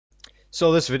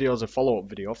So this video is a follow-up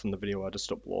video from the video I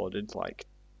just uploaded like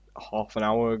half an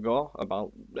hour ago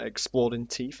about exploding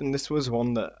teeth, and this was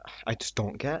one that I just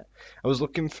don't get. I was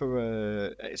looking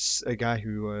for it's a guy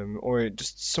who, or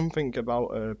just something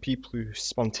about people who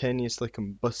spontaneously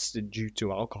combusted due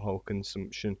to alcohol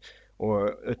consumption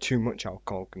or too much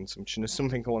alcohol consumption, or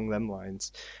something along them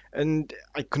lines. And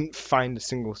I couldn't find a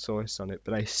single source on it,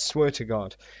 but I swear to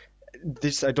God,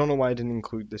 this I don't know why I didn't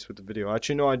include this with the video. I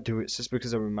actually know I'd do it just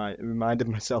because I reminded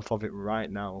myself of it right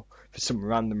now for some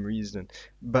random reason.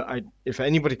 But if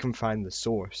anybody can find the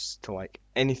source to like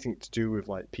anything to do with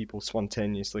like people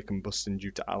spontaneously combusting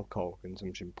due to alcohol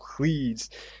consumption, please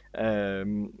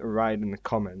write in the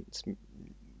comments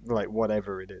like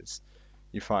whatever it is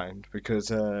you find, because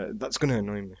that's gonna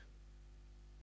annoy me.